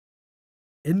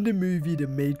In the movie The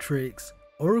Matrix,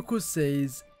 Oracle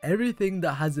says, "Everything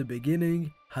that has a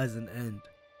beginning has an end."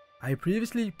 I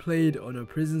previously played on a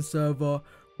prison server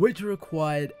which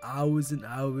required hours and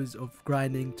hours of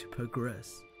grinding to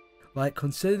progress, like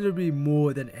considerably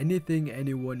more than anything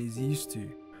anyone is used to.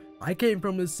 I came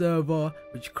from a server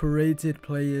which created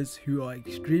players who are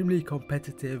extremely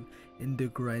competitive in the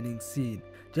grinding scene,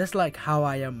 just like how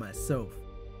I am myself.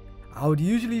 I would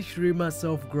usually stream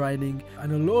myself grinding,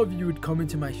 and a lot of you would come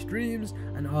into my streams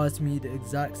and ask me the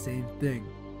exact same thing.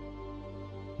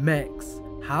 Mekz,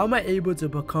 how am I able to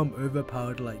become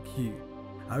overpowered like you?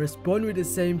 I respond with the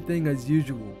same thing as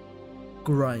usual: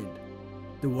 grind.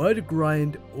 The word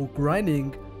grind or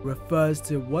grinding refers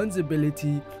to one's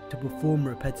ability to perform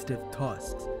repetitive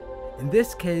tasks. In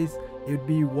this case, it would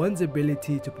be one's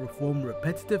ability to perform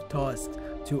repetitive tasks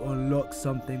to unlock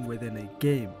something within a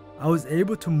game. I was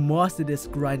able to master this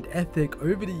grind ethic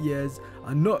over the years,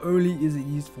 and not only is it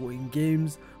useful in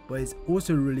games, but it's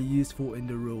also really useful in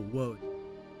the real world.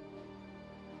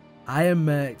 I am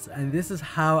Mekz, and this is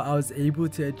how I was able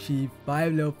to achieve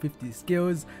 5 level 50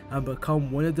 skills and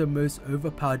become one of the most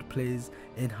overpowered players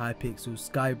in Hypixel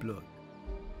Skyblock.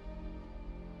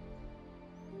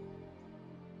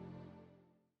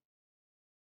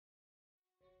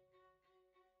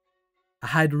 I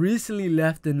had recently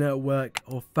left the network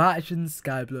of factions,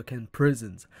 Skyblock and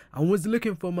prisons and was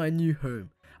looking for my new home.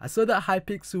 I saw that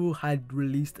Hypixel had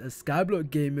released a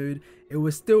Skyblock game mode. It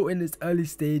was still in its early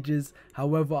stages,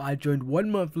 however I joined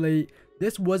 1 month late.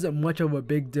 This wasn't much of a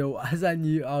big deal as I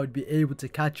knew I would be able to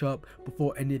catch up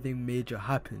before anything major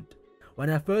happened. When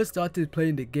I first started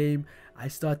playing the game, I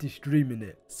started streaming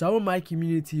it. Some of my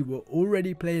community were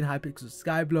already playing Hypixel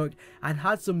Skyblock and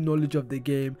had some knowledge of the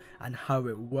game and how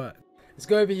it worked. Let's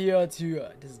go over here to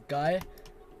this guy.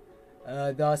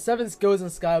 There are 7 skills in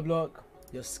Skyblock.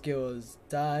 Your skills,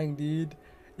 dang dude.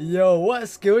 Yo, what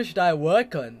skill should I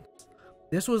work on?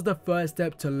 This was the first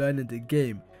step to learning the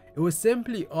game. It was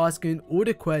simply asking all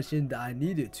the questions that I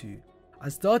needed to. I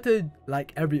started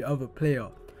like every other player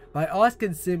by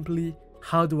asking simply,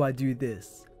 how do I do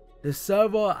this? The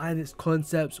server and its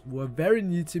concepts were very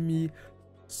new to me,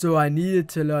 so I needed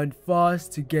to learn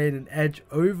fast to gain an edge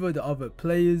over the other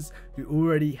players who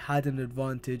already had an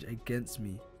advantage against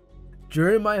me.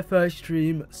 During my first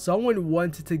stream, someone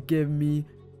wanted to give me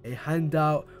a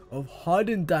handout of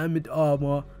hardened diamond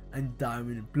armor and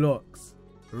diamond blocks,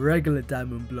 regular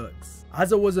diamond blocks.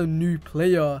 As I was a new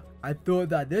player, I thought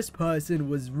that this person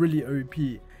was really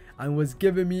OP and was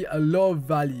giving me a lot of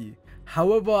value.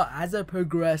 However, as I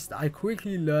progressed, I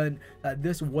quickly learned that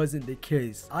this wasn't the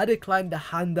case. I declined the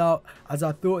handout as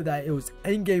I thought that it was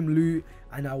endgame loot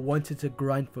and I wanted to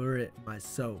grind for it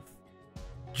myself.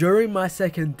 During my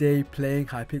second day playing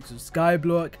Hypixel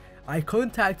Skyblock, I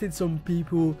contacted some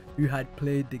people who had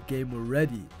played the game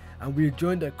already and we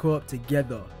joined a co-op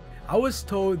together. I was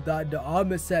told that the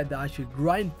armor set that I should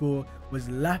grind for was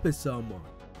lapis armor.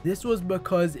 This was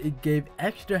because it gave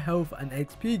extra health and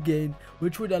XP gain,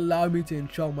 which would allow me to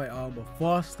enchant my armor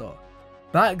faster.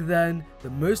 Back then, the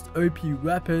most OP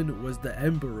weapon was the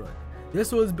Emperor.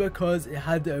 This was because it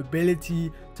had the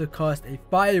ability to cast a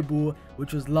fireball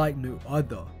which was like no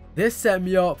other. This set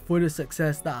me up for the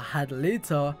success that I had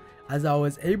later, as I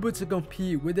was able to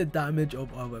compete with the damage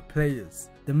of other players.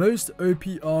 The most OP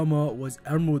armor was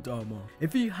emerald armor.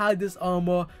 If you had this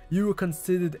armor, you were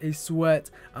considered a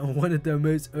sweat and one of the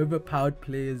most overpowered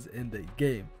players in the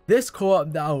game. This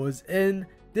co-op that I was in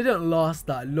didn't last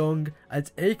that long,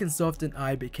 as Akinsoft and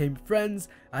I became friends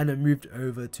and I moved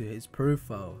over to his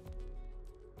profile.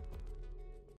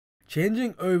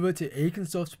 Changing over to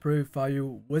Akinsoft's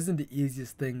profile wasn't the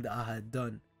easiest thing that I had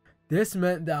done. This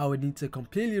meant that I would need to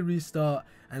completely restart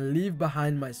and leave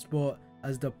behind my spot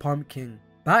as the pumpkin.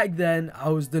 Back then, I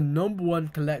was the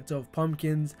 #1 collector of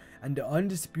pumpkins and the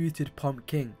undisputed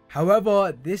pumpkin.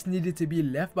 However, this needed to be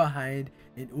left behind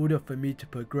in order for me to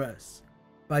progress.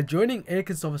 By joining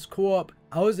Akinsoft's co-op,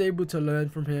 I was able to learn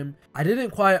from him. I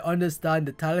didn't quite understand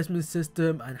the talisman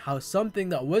system and how something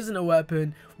that wasn't a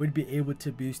weapon would be able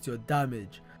to boost your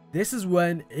damage. This is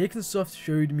when Akinsoft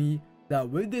showed me that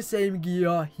with the same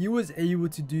gear, he was able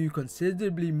to do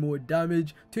considerably more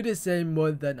damage to the same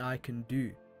mod than I can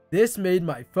do. This made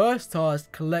my first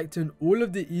task collecting all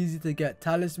of the easy to get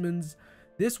talismans.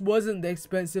 This wasn't the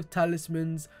expensive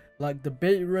talismans like the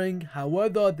bait ring,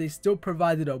 however they still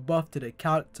provided a buff to the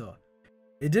character.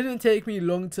 It didn't take me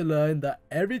long to learn that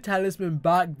every talisman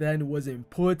back then was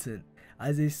important,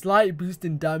 as a slight boost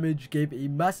in damage gave a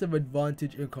massive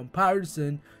advantage in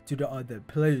comparison to the other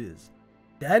players.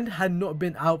 The end had not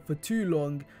been out for too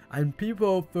long and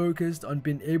people focused on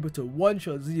being able to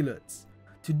one-shot zealots.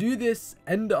 To do this,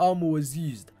 ender armor was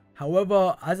used.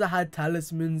 However, as I had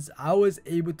talismans, I was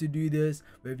able to do this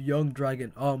with young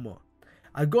dragon armor.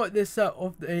 I got this set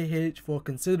off the AH for a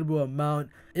considerable amount.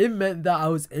 It meant that I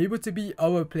was able to beat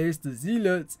other players to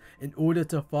zealots in order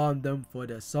to farm them for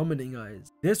their summoning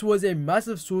eyes. This was a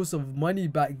massive source of money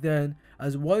back then,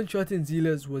 as one-shotting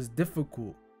zealots was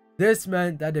difficult. This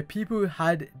meant that the people who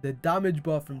had the damage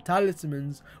buff from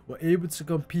talismans were able to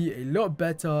compete a lot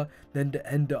better than the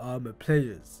ender armor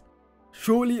players.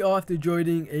 Shortly after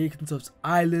joining Akinsoft's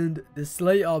island, the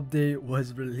Slayer update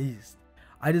was released.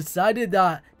 I decided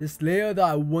that the Slayer that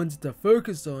I wanted to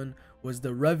focus on was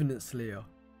the Revenant Slayer.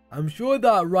 I'm sure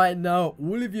that right now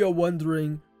all of you are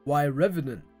wondering why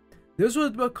Revenant. This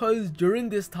was because during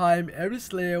this time every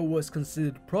Slayer was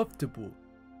considered profitable,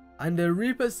 and the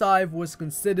Reaper Scythe was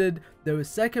considered the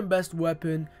second best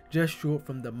weapon, just short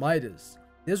from the Midas.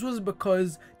 This was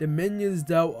because the minions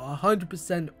dealt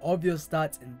 100% of your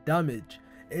stats in damage.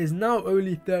 It is now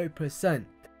only 30%.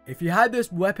 If you had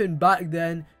this weapon back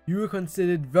then, you were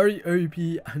considered very OP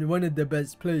and one of the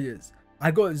best players. I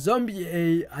got Zombie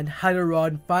A and had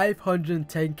around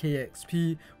 510k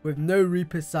XP with no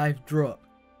Reaper Scythe drop.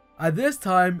 At this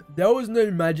time, there was no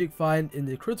magic find in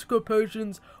the critical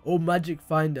potions or magic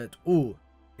find at all.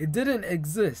 It didn't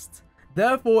exist.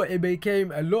 Therefore, it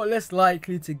became a lot less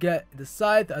likely to get the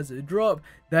scythe as a drop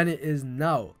than it is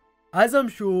now. As I'm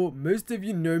sure most of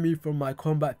you know me from my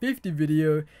Combat 50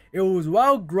 video, it was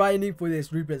while grinding for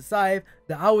this Reaper Scythe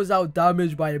that I was out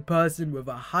damaged by a person with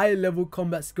a higher level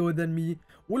combat skill than me.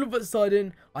 All of a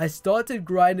sudden, I started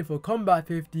grinding for Combat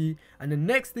 50, and the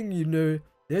next thing you know,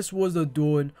 this was the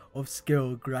dawn of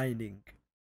skill grinding.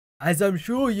 As I'm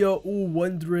sure you're all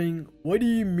wondering, what do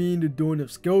you mean the dawn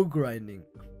of skill grinding?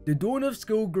 The dawn of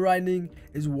skill grinding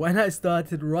is when I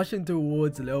started rushing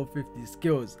towards level 50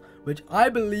 skills, which I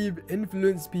believe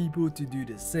influenced people to do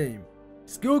the same.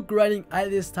 Skill grinding at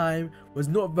this time was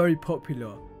not very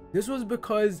popular. This was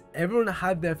because everyone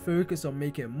had their focus on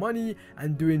making money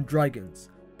and doing dragons.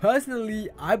 Personally,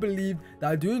 I believe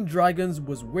that doing dragons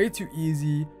was way too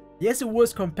easy. Yes, it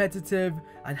was competitive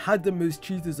and had the most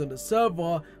cheaters on the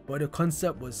server, but the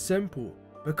concept was simple.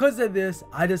 Because of this,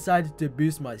 I decided to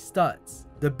boost my stats.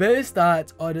 The base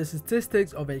stats are the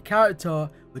statistics of a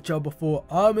character, which are before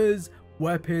armors,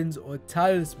 weapons or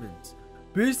talismans.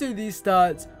 Boosting these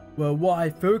stats were what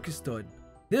I focused on.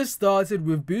 This started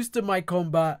with boosting my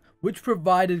combat, which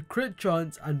provided crit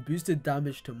chance and boosted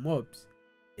damage to mobs.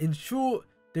 In short,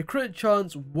 the crit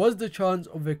chance was the chance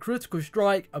of a critical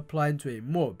strike applying to a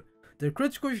mob. The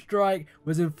critical strike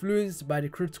was influenced by the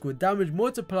critical damage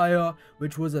multiplier,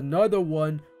 which was another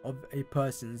one of a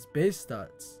person's base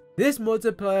stats. This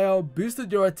multiplier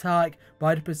boosted your attack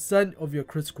by the percent of your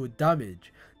critical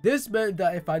damage. This meant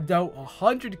that if I dealt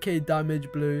 100k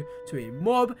damage blow to a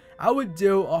mob, I would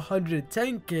deal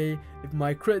 110k if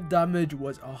my crit damage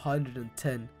was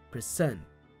 110%.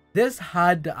 This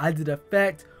had the added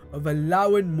effect of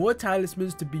allowing more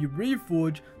talismans to be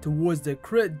reforged towards the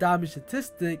crit damage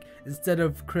statistic instead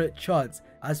of crit chance,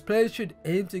 as players should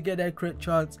aim to get their crit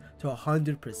chance to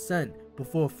 100%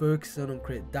 before focusing on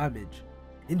crit damage.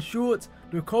 In short,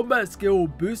 the combat skill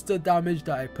boosts the damage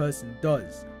that a person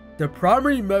does. The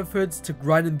primary methods to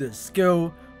grinding this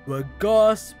skill were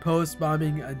ghast, pearl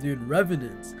spamming and doing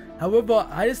revenants. However,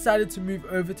 I decided to move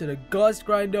over to the ghast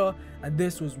grinder, and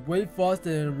this was way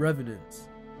faster than revenants.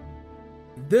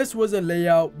 This was a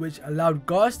layout which allowed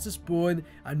ghast to spawn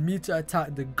and me to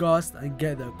attack the ghast and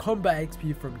get the combat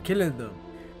XP from killing them.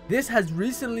 This has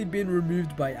recently been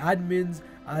removed by admins,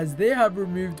 as they have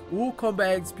removed all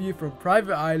combat XP from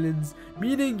private islands,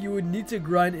 meaning you would need to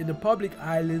grind in the public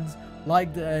islands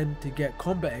like the end to get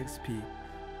combat XP.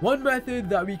 One method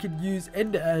that we could use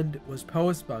in the end was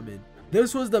pearl spamming.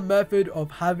 This was the method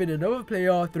of having another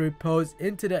player throw pearls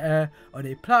into the air on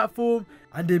a platform,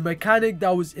 and the mechanic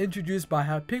that was introduced by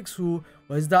Hypixel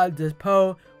was that the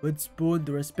pearl would spawn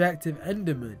the respective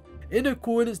enderman, in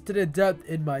accordance to the depth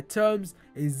in my terms,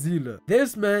 a zealot.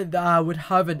 This meant that I would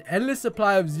have an endless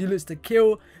supply of zealots to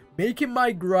kill, making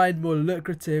my grind more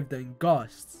lucrative than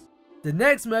ghasts. The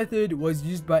next method was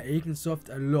used by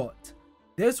Akinsoft a lot.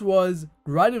 This was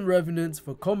grinding revenants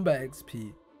for combat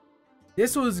XP.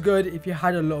 This was good if you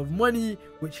had a lot of money,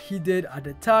 which he did at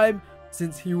the time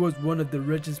since he was one of the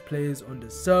richest players on the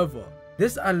server.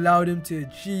 This allowed him to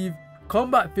achieve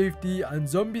Combat 50 and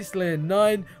Zombie Slayer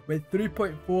 9 with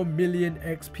 3.4 million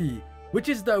XP, which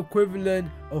is the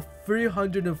equivalent of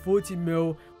 340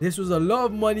 mil. This was a lot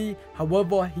of money,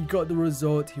 however he got the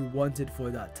result he wanted for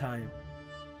that time.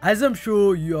 As I'm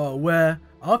sure you are aware,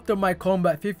 after my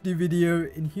Combat 50 video,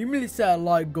 Inhumanly set a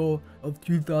like goal of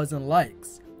 2000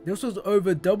 likes. This was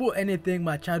over double anything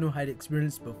my channel had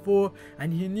experienced before,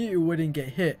 and he knew it wouldn't get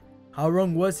hit. How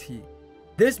wrong was he?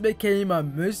 This became my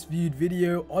most viewed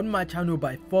video on my channel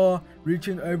by far,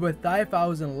 reaching over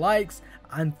 5,000 likes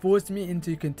and forced me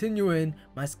into continuing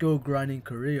my skill grinding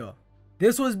career.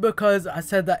 This was because I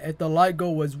said that if the like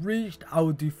goal was reached, I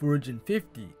would do foraging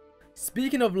 50.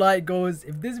 Speaking of like goals,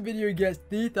 if this video gets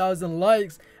 3,000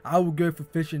 likes, I will go for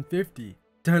fishing 50.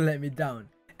 Don't let me down.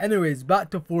 Anyways, back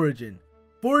to foraging.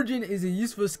 Foraging is a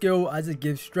useful skill as it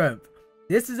gives strength.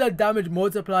 This is a damage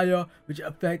multiplier which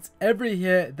affects every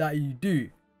hit that you do,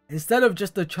 instead of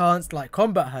just a chance like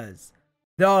combat has.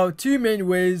 There are two main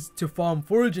ways to farm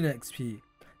foraging XP.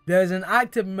 There's an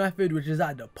active method which is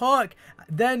at the park,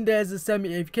 then there's a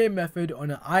semi-AFK method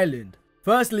on an island.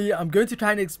 Firstly, I'm going to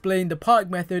try and explain the park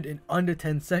method in under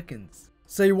 10 seconds.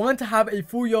 So you want to have a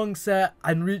full young set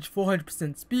and reach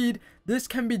 400% speed. This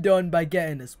can be done by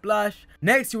getting a splash.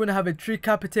 Next, you want to have a tree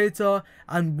capitator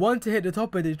and want to hit the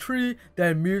top of the tree,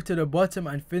 then move to the bottom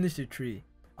and finish the tree.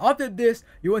 After this,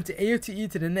 you want to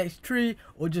AoE to the next tree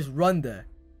or just run there.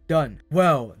 Done.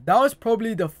 Well, that was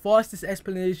probably the fastest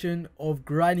explanation of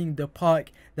grinding the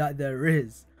park that there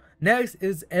is. Next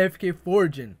is AFK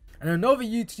foraging, and another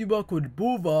YouTuber called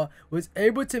Bulva was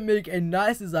able to make a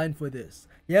nice design for this.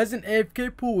 He has an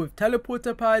AFK pool with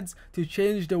teleporter pads to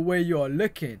change the way you are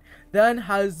looking, then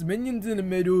has minions in the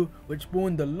middle which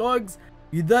spawn the logs.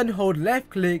 You then hold left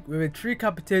click with a tree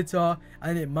capitator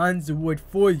and it mines the wood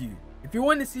for you. If you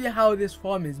want to see how this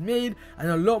farm is made and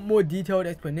a lot more detailed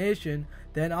explanation,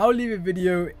 then I'll leave a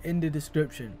video in the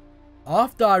description.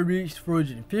 After I reached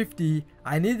foraging 50,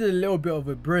 I needed a little bit of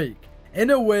a break. In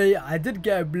a way, I did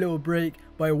get a little break,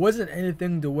 but it wasn't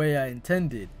anything the way I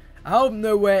intended. Out of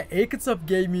nowhere, Akinsoft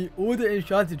gave me all the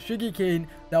enchanted sugarcane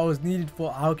that was needed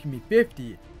for alchemy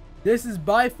 50. This is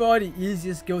by far the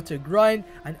easiest skill to grind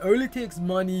and only takes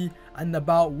money and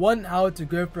about 1 hour to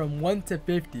go from 1 to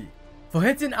 50. For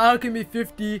hitting alchemy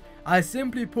 50, I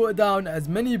simply put down as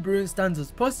many brewing stands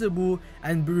as possible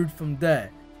and brewed from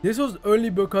there. This was only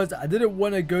because I didn't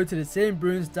want to go to the same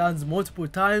brewing stands multiple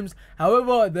times,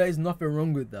 however there is nothing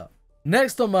wrong with that.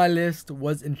 Next on my list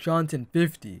was enchanting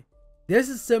 50. This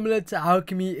is similar to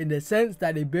alchemy in the sense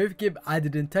that they both give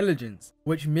added intelligence,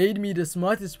 which made me the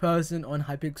smartest person on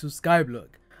Hypixel Skyblock.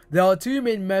 There are two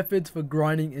main methods for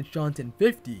grinding enchanting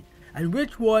 50, and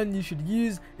which one you should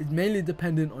use is mainly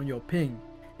dependent on your ping.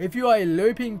 If you are a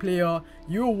low ping player,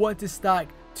 you will want to stack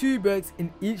 2 books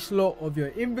in each slot of your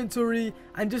inventory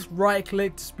and just right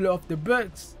click to split off the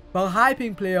books. For a high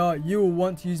ping player, you will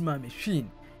want to use my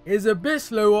machine. It is a bit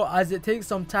slower as it takes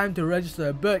some time to register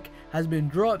a book has been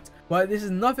dropped, but this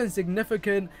is nothing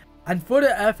significant, and for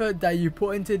the effort that you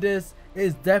put into this, it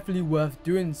is definitely worth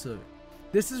doing so.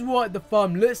 This is what the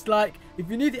farm looks like. If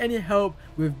you need any help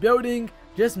with building,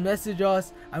 just message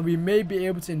us and we may be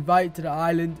able to invite you to the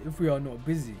island if we are not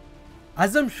busy.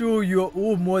 As I'm sure you are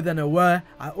all more than aware,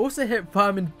 I also hit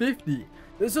farming 50.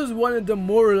 This was one of the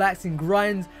more relaxing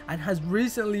grinds and has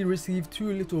recently received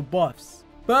 2 little buffs.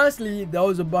 Firstly, there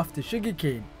was a buff to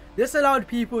sugarcane. This allowed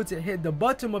people to hit the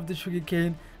bottom of the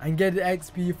sugarcane and get the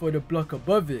XP for the block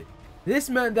above it. This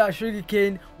meant that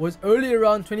sugarcane was only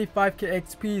around 25k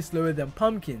XP slower than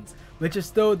pumpkins, which is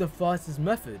still the fastest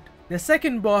method. The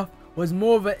second buff was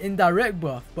more of an indirect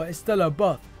buff, but it's still a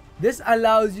buff. This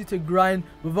allows you to grind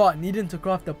without needing to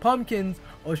craft the pumpkins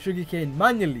or sugarcane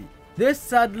manually. This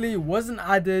sadly wasn't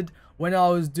added when I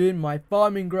was doing my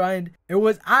farming grind. It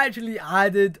was actually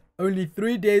added only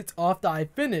 3 days after I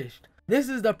finished. This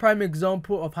is the prime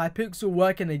example of Hypixel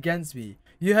working against me.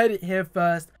 You heard it here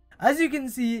first. As you can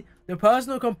see, the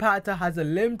personal compactor has a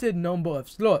limited number of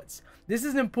slots. This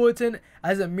is important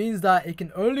as it means that it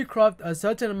can only craft a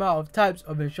certain amount of types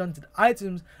of enchanted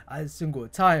items at a single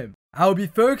time. I'll be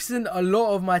focusing a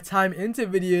lot of my time into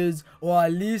videos, or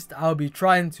at least I'll be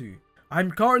trying to.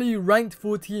 I'm currently ranked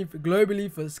 14th globally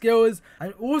for skills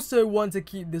and also want to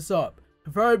keep this up,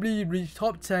 preferably reach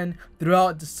top 10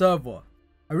 throughout the server.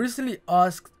 I recently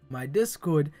asked my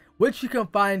Discord, which you can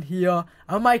find here,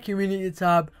 and my community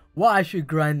tab, what I should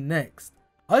grind next.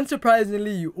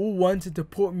 Unsurprisingly, you all wanted to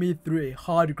put me through a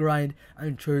hard grind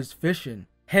and chose fishing.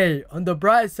 Hey, on the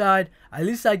bright side, at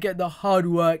least I get the hard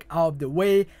work out of the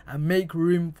way and make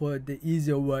room for the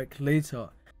easier work later.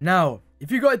 Now,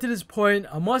 if you got to this point,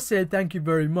 I must say thank you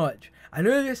very much. I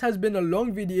know this has been a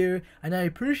long video and I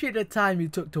appreciate the time you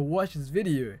took to watch this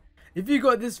video. If you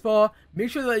got this far, make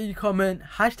sure that you comment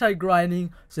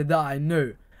 #grinding so that I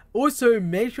know. Also,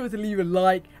 make sure to leave a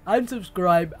like and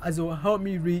subscribe as it will help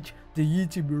me reach the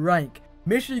YouTube rank.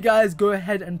 Make sure you guys go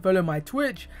ahead and follow my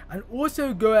Twitch, and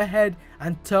also go ahead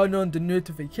and turn on the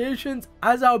notifications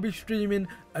as I'll be streaming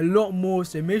a lot more,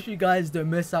 so make sure you guys don't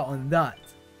miss out on that.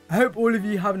 I hope all of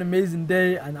you have an amazing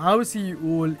day, and I will see you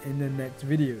all in the next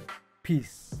video.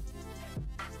 Peace.